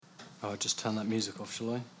I'll just turn that music off,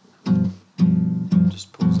 shall I?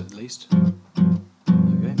 Just pause it at least.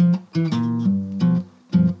 Okay.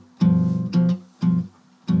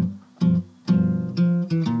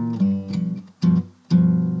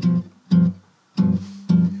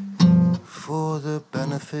 For the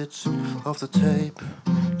benefits of the tape,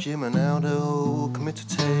 Jim and Aldo commit to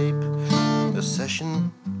tape a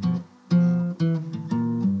session.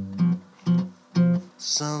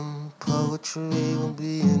 Some poetry will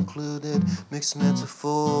be included, mixed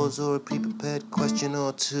metaphors or a pre-prepared question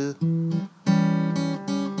or two.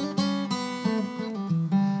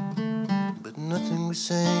 But nothing we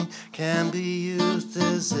say can be used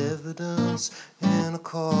as evidence in a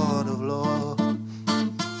court of law.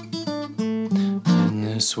 In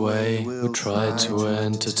this way, we'll try to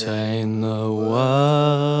entertain the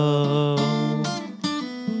world.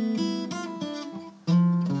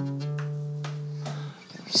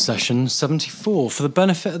 Session 74, for the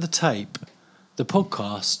benefit of the tape, the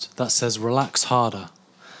podcast that says relax harder.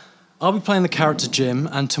 I'll be playing the character Jim,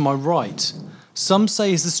 and to my right, some say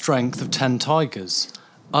he's the strength of 10 tigers.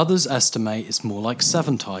 Others estimate it's more like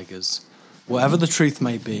 7 tigers. Whatever the truth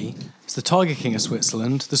may be, it's the Tiger King of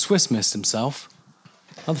Switzerland, the Swiss Miss himself.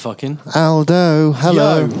 Motherfucking Aldo,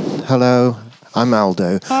 hello. Yo. Hello, I'm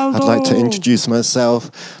Aldo. Aldo. I'd like to introduce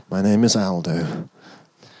myself. My name is Aldo.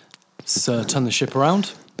 Let's turn the ship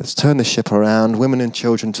around. Let's turn the ship around. Women and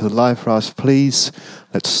children to the life rafts, please.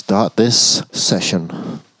 Let's start this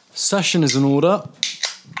session. Session is in order.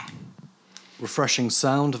 Refreshing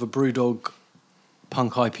sound of a Brewdog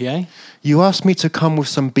Punk IPA. You asked me to come with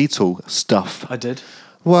some Beatle stuff. I did.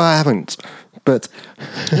 Well, I haven't, but...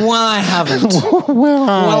 Well, I haven't.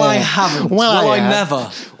 Well, I haven't. I never.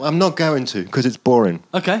 Well, I'm not going to, because it's boring.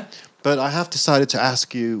 Okay. But I have decided to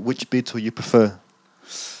ask you which Beatle you prefer.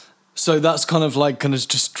 So that's kind of like, going to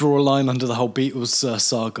just draw a line under the whole Beatles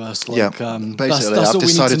saga. It's like, Yeah, basically, basically, that's I've all we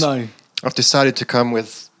need to know. I've decided to come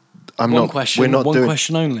with... One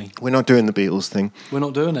question only. We're not doing the Beatles thing. We're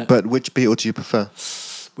not doing it. But which Beatle do you prefer?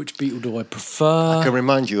 Which Beatle do I prefer? I can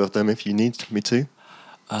remind you of them if you need me to.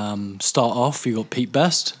 Start off, you got Pete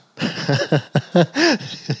Best.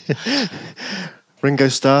 Ringo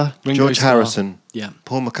Starr, George Starr. Harrison, Yeah.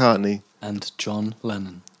 Paul McCartney, And John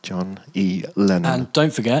Lennon. John E. Lennon. And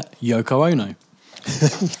don't forget, Yoko Ono.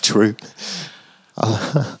 True.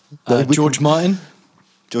 George Martin.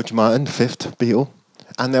 George Martin, fifth Beatle.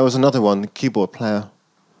 And there was another one, the keyboard player.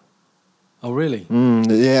 Oh, really?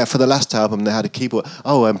 Yeah, for the last album they had a keyboard.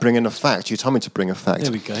 Oh, I'm bringing a fact. You told me to bring a fact.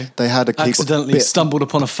 There we go. They had a keyboard. Accidentally stumbled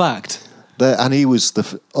upon a fact. And he was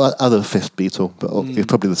the other fifth Beatle, but he was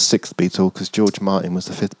probably the sixth Beatle because George Martin was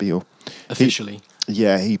the fifth Beatle. Officially.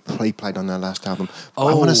 He played on their last album. Oh,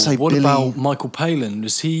 I want to say what Billy about Michael Palin?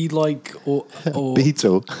 Was he like... or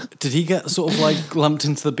Beatle? Did he get sort of like lumped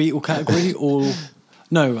into the Beatle category? Or...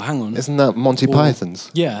 No, hang on. Isn't that Monty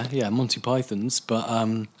Python's? Yeah, Monty Python's.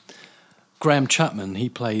 But Graham Chapman, he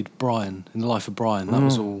played Brian in The Life of Brian. That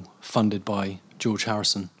was all funded by George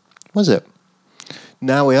Harrison. Was it?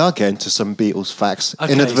 Now we are getting to some Beatles facts,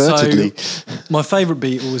 Okay, inadvertently. So my favourite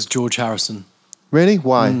Beatle was George Harrison. Really?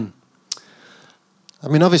 Why? I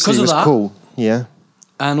mean, obviously it was cool. Yeah.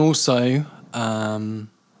 And also,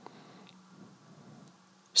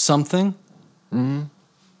 Something.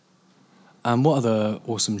 And what other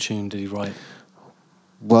awesome tune did he write?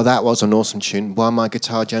 Well, that was an awesome tune. While My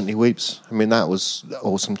Guitar Gently Weeps. I mean, that was an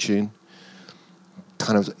awesome tune.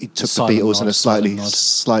 Kind of, he took the Beatles in a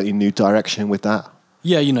slightly new direction with that.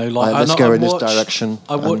 Yeah, you know, like let's go in this direction.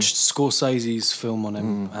 I watched Scorsese's film on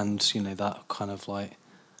him, and you know that kind of like,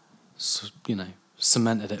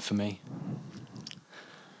 cemented it for me.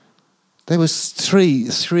 There was three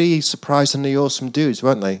surprisingly awesome dudes,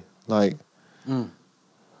 weren't they? Like,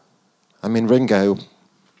 I mean, Ringo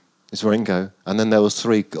is Ringo, and then there was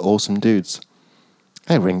three awesome dudes.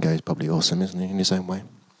 Hey, Ringo is probably awesome, isn't he, in his own way?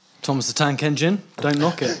 Thomas the Tank Engine, don't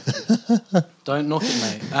knock it. Don't knock it,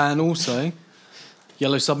 mate. And also,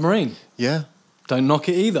 Yellow Submarine. Yeah. Don't knock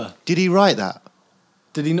it either. Did he write that?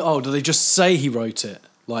 Did he? Oh, do they just say he wrote it?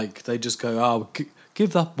 Like, they just go,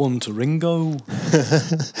 give that one to Ringo.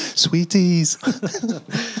 Sweeties.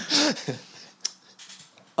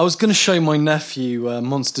 I was going to show my nephew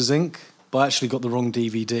Monsters, Inc., but I actually got the wrong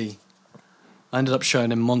DVD. I ended up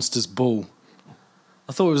showing him Monsters Ball.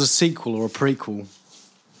 I thought it was a sequel or a prequel.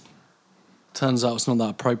 Turns out it's not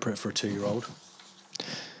that appropriate for a 2-year-old.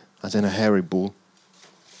 As in a hairy ball.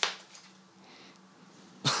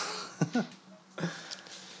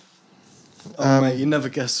 Mate, you never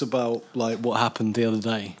guess about like what happened the other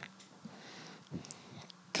day.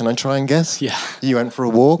 Can I try and guess? Yeah. You went for a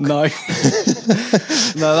walk? No.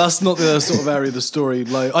 No, that's not the sort of area of the story.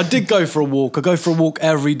 Like, I did go for a walk. I go for a walk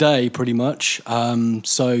every day, pretty much.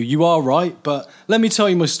 So you are right, but let me tell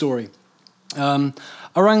you my story. I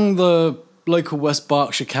rang the local West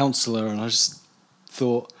Berkshire councillor and I just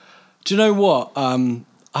thought, do you know what? I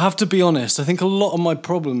have to be honest, I think a lot of my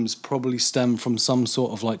problems probably stem from some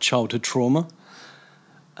sort of like childhood trauma.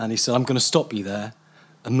 And he said, I'm going to stop you there.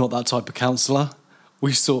 I'm not that type of counsellor.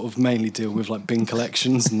 We sort of mainly deal with like bin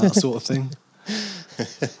collections and that sort of thing.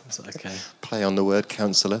 So, okay. Play on the word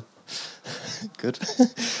counsellor. Good.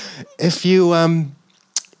 If you won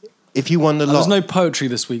the lot... There's no poetry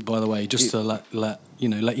this week, by the way, just to let you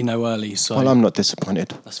know early. So well, I'm not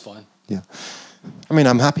disappointed. That's fine. Yeah. I mean,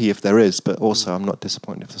 I'm happy if there is, but also I'm not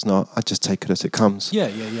disappointed if there's not. I just take it as it comes.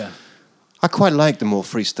 Yeah. I quite like the more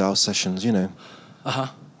freestyle sessions, you know. Uh-huh.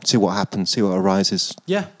 See what happens, see what arises.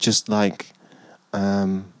 Yeah. Just like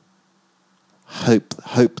hope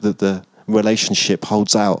that the relationship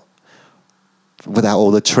holds out without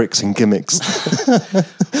all the tricks and gimmicks.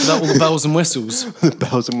 Without all the bells and whistles. The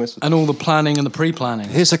bells and whistles. And all the planning and the pre-planning.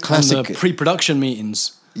 Here's a classic... And the pre-production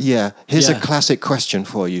meetings. Yeah. Here's a classic question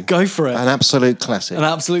for you. Go for it. An absolute classic.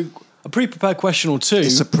 A pre-prepared question or two.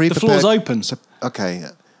 It's a pre-prepared... The floor's open. Okay.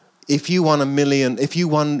 If you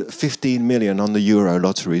won 15 million on the Euro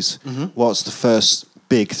lotteries, what's the first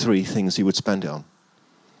big three things you would spend it on?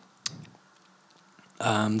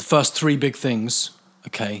 The first three big things.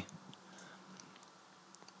 Okay.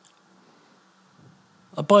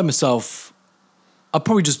 I'd buy myself... I'd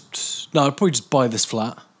probably just buy this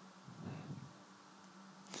flat.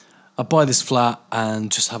 I'd buy this flat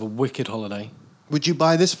and just have a wicked holiday. Would you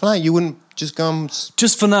buy this flat? You wouldn't just go and...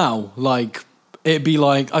 Just for now, like... It'd be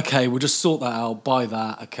like, okay, we'll just sort that out, buy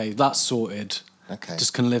that, okay, that's sorted. Okay.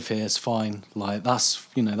 Just can live here, it's fine. Like, that's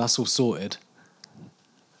all sorted.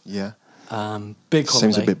 Yeah. Big holiday.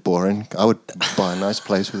 Seems a bit boring. I would buy a nice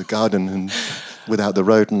place with a garden and without the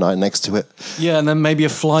road right next to it. Yeah, and then maybe a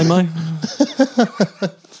Flymo.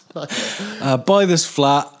 Buy this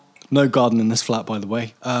flat, no garden in this flat, by the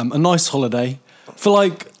way. A nice holiday for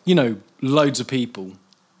loads of people,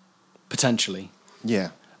 potentially. Yeah.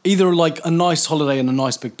 Either like a nice holiday and a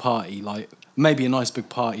nice big party, like maybe a nice big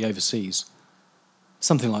party overseas.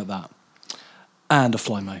 Something like that. And a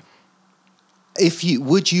Flymo.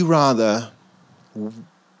 Would you rather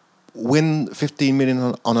win 15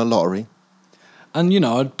 million on a lottery? And,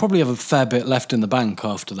 I'd probably have a fair bit left in the bank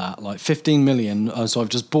after that. Like 15 million. So I've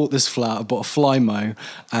just bought this flat, I bought a Flymo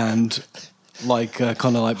and like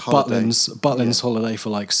kind of like holiday. Butlins holiday for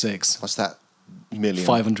like 6. What's that? Million?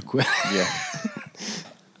 500 quid. Yeah.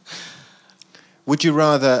 Would you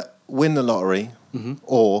rather win the lottery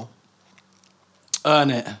or... Earn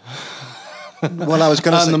it. Well, I was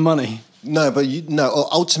going to say... Earn the money. No, but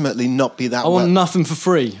ultimately not be that... I want nothing for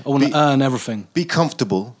free. I want to earn everything. Be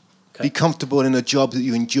comfortable. Okay. Be comfortable in a job that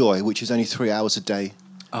you enjoy, which is only 3 hours a day.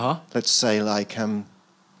 Uh-huh. Let's say like, I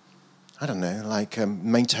don't know, like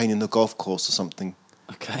maintaining the golf course or something.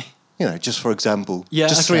 Okay. Just for example. Yeah,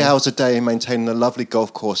 just 3 hours a day maintaining a lovely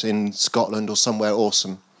golf course in Scotland or somewhere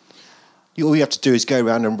awesome. All you have to do is go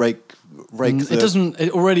around and rake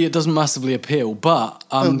It doesn't massively appeal, but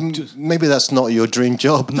maybe that's not your dream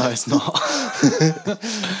job. No, it's not.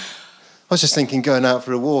 I was just thinking going out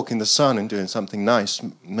for a walk in the sun and doing something nice,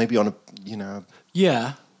 maybe on a.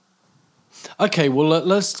 Yeah. Okay, well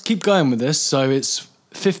let's keep going with this. So it's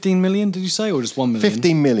 15 million, did you say, or just 1 million?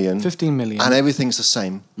 15 million. 15 million. And everything's the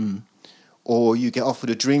same. Or you get offered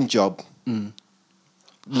a dream job.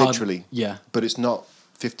 Literally. Yeah. But it's not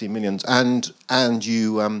 15 million, and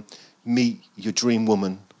you meet your dream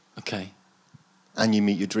woman. Okay. And you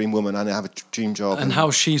meet your dream woman and have a dream job. And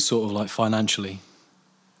how's she sort of like financially?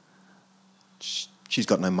 She's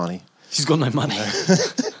got no money. She's got no money.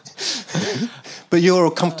 But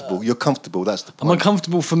you're comfortable. You're comfortable. That's the point. Am I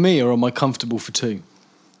comfortable for me or am I comfortable for two?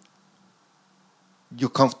 You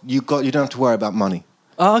don't have to worry about money.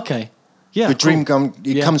 Oh, okay. Yeah. Your dream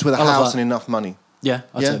comes with a house and enough money. Yeah,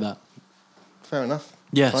 I'd say that. Fair enough.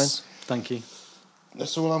 Yes. Fine. Thank you.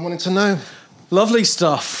 That's all I wanted to know. Lovely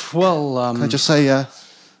stuff. Well, can I just say,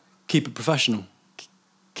 keep it professional.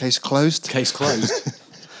 Case closed. Case closed.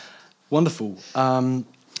 Wonderful.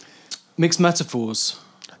 Mixed metaphors.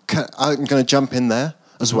 I'm going to jump in there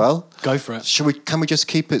as well. Go for it. Can we just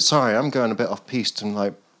keep it? Sorry, I'm going a bit off piste and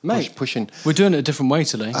like pushing. We're doing it a different way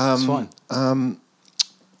today. It's fine.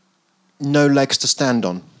 No legs to stand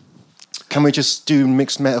on. Can we just do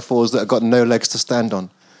mixed metaphors that have got no legs to stand on?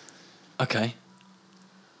 Okay.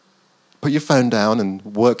 Put your phone down and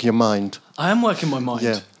work your mind. I am working my mind.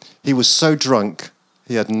 Yeah. He was so drunk,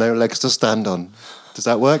 he had no legs to stand on. Does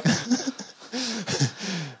that work?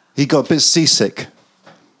 He got a bit seasick.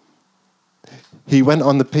 He went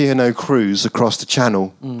on the P&O cruise across the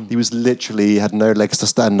channel. He had no legs to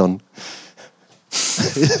stand on.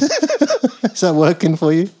 Is that working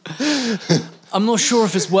for you? I'm not sure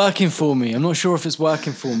if it's working for me. But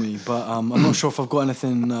I'm not sure if I've got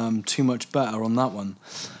anything too much better on that one.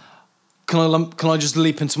 Can I just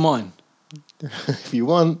leap into mine? If you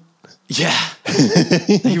want. Yeah.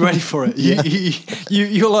 Are you ready for it? Yeah.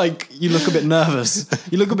 You look a bit nervous.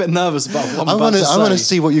 You look a bit nervous about what I'm about to say. I want to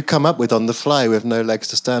see what you come up with on the fly with no legs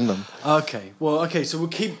to stand on. Okay. Well, so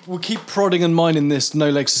we'll keep prodding and mining this no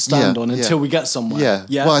legs to stand on until we get somewhere. Yeah.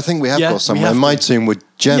 Yeah. Well, I think we have got somewhere. My tune with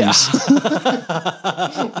gems.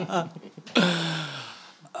 Yeah.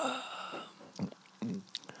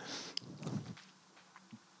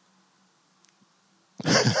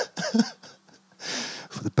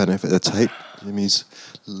 For the benefit of the tape, Jimmy's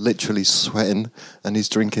literally sweating and he's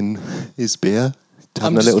drinking his beer,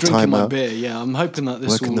 having a little time out. I'm drinking my beer, yeah. I'm hoping that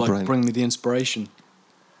this will bring me the inspiration.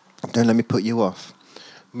 Don't let me put you off.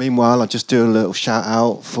 Meanwhile, I'll just do a little shout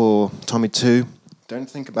out for Tommy 2. Don't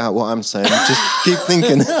think about what I'm saying. Just keep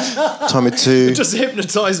thinking. Tommy 2. Just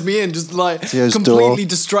hypnotised me in, just like Theo's completely door.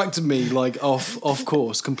 distracted me, like off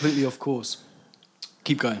course, completely off course.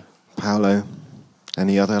 Keep going. Paolo.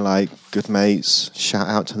 Any other good mates? Shout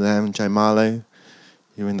out to them. Joe Marlowe.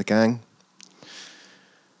 You're in the gang.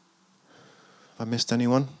 Have I missed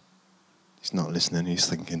anyone? He's not listening. He's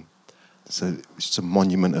thinking. So it's a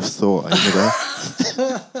monument of thought over there.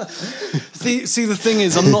 See, the thing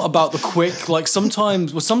is, I'm not about the quick.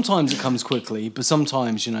 Sometimes it comes quickly, but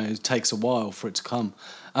sometimes, it takes a while for it to come.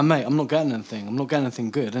 And mate, I'm not getting anything. I'm not getting anything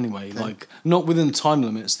good anyway. Not within time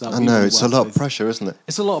limits that. I know it's a lot of pressure, isn't it?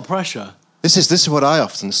 It's a lot of pressure. This is what I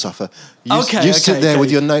often suffer. You sit there with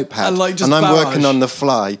your notepad, and I'm working on the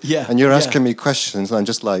fly, and you're asking me questions, and I'm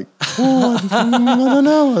just like, I don't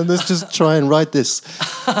know. Let's just try and write this.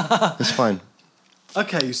 It's fine.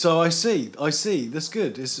 Okay, so I see. That's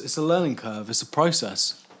good. It's a learning curve. It's a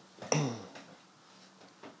process.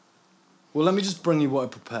 Well, let me just bring you what I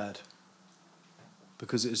prepared,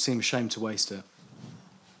 because it would seem a shame to waste it.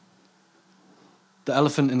 The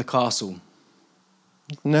Elephant in the Castle.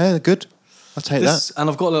 No, good. I'll take that. And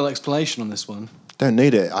I've got a little explanation on this one. Don't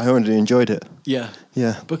need it. I already enjoyed it. Yeah.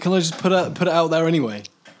 Yeah. But can I just put it out there anyway?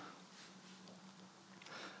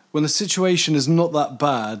 When the situation is not that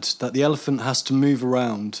bad that the elephant has to move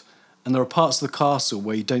around and there are parts of the castle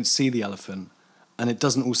where you don't see the elephant and it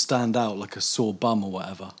doesn't all stand out like a sore bum or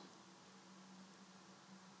whatever.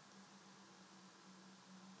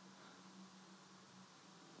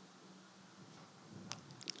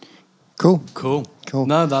 Cool.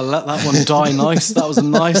 No, let that one die nice. That was a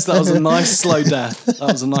nice slow death.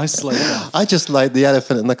 I just like the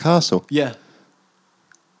elephant in the castle. Yeah.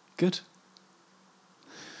 Good.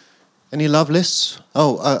 Any love lists?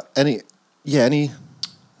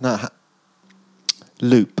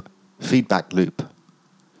 Loop. Feedback loop.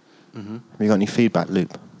 Mm-hmm. Have you got any feedback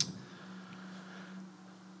loop?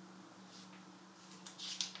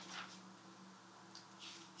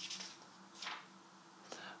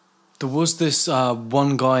 There was this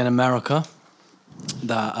one guy in America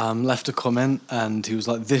that left a comment and he was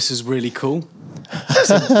like, "This is really cool."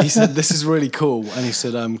 He said, "This is really cool." And he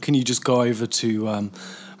said, "Can you just go over to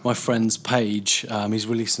my friend's page? He's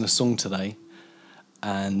releasing a song today.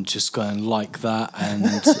 And just go and like that."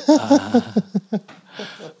 And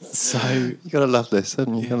so... You got to love this,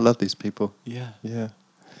 haven't you? You got to love these people. Yeah. Yeah.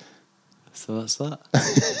 So that's that.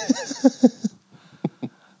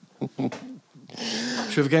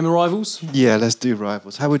 Should we have a game of Rivals? Yeah, let's do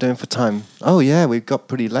Rivals. How are we doing for time? Oh, yeah, we got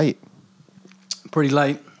pretty late. Pretty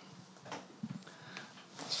late.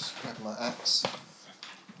 Just grab my axe.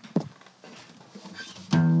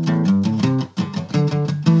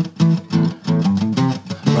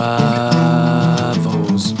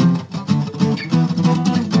 Rivals.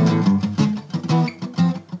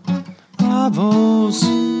 Rivals.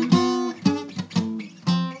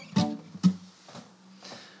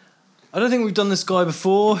 I don't think we've done this guy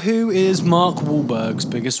before. Who is Mark Wahlberg's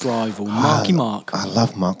biggest rival? Marky Mark. I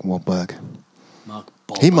love Mark Wahlberg. Mark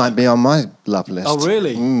Wahlberg. He might be on my love list. Oh,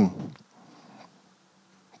 really? I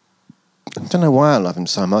don't know why I love him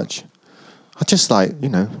so much. I just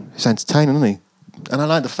he's entertaining, isn't he? And I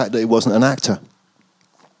like the fact that he wasn't an actor.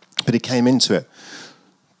 But he came into it.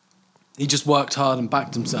 He just worked hard and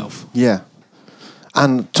backed himself. Yeah.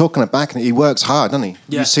 And talking of backing it, he works hard, doesn't he?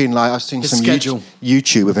 Yeah. I've seen his some schedule.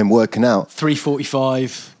 YouTube of him working out.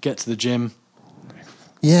 3:45, get to the gym.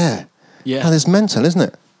 Yeah. Yeah. And it's mental, isn't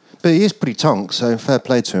it? But he is pretty tonk, so fair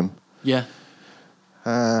play to him. Yeah.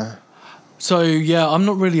 So, yeah, I'm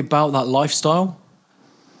not really about that lifestyle.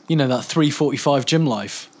 You know, that 3:45 gym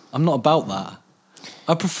life. I'm not about that.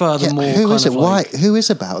 I prefer the more who kind is it? of like... Who is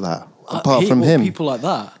about that? Apart from him? People like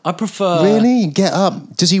that. I prefer... Really? Get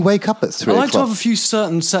up. Does he wake up at 3 I like o'clock? to have a few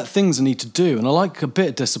certain set things I need to do, and I like a bit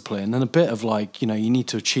of discipline and a bit of like, you know, you need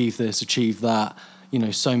to achieve this, achieve that, you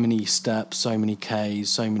know, so many steps, so many Ks,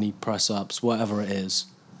 so many press-ups, whatever it is.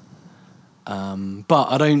 But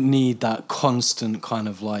I don't need that constant kind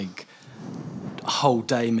of like whole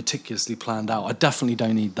day meticulously planned out. I definitely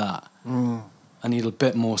don't need that. I need a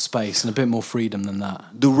bit more space and a bit more freedom than that.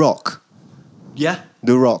 The Rock. Yeah.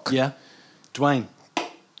 The Rock. Yeah. Dwayne.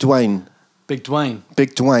 Big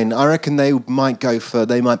Dwayne. I reckon they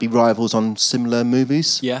might be rivals on similar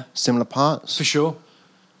movies. Yeah. Similar parts. For sure.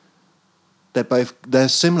 They're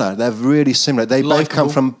similar. They're really similar. They both come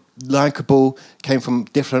from likeable, came from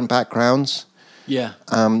different backgrounds. Yeah.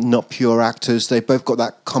 Not pure actors. They both got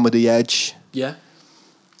that comedy edge. Yeah.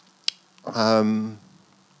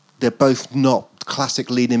 They're both not classic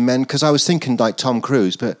leading men, because I was thinking like Tom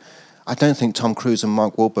Cruise, but I don't think Tom Cruise and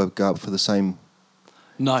Mark Wahlberg go up for the same.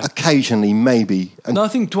 No. Occasionally, maybe. No, I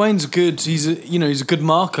think Dwayne's good. He's a good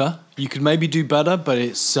marker. You could maybe do better, but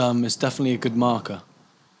it's definitely a good marker.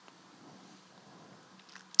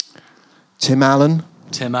 Tim Allen.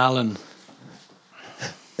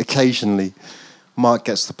 Occasionally, Mark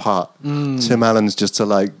gets the part. Tim Allen's just to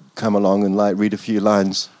like come along and like read a few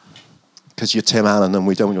lines, because you're Tim Allen and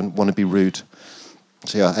we don't want to be rude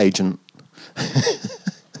to your agent.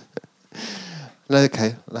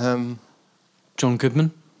 Okay. John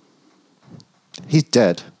Goodman. He's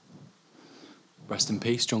dead. Rest in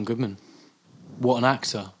peace, John Goodman. What an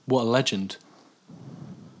actor. What a legend.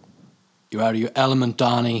 You're out of your element,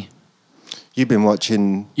 Donnie. You've been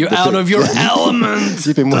watching... You're out of your element,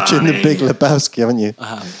 You've been watching Donnie. The Big Lebowski, haven't you? I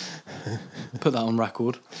have. Put that on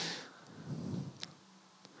record.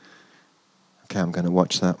 Okay, I'm going to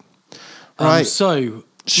watch that. Right. So,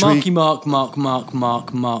 Mark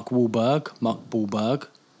Wahlberg,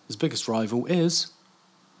 his biggest rival is...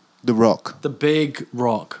 The Rock. The Big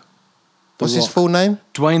Rock. What's his full name?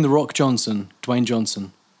 Dwayne The Rock Johnson. Dwayne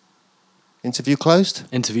Johnson. Interview closed?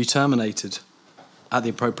 Interview terminated. At the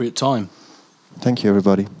appropriate time. Thank you,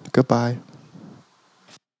 everybody. Goodbye.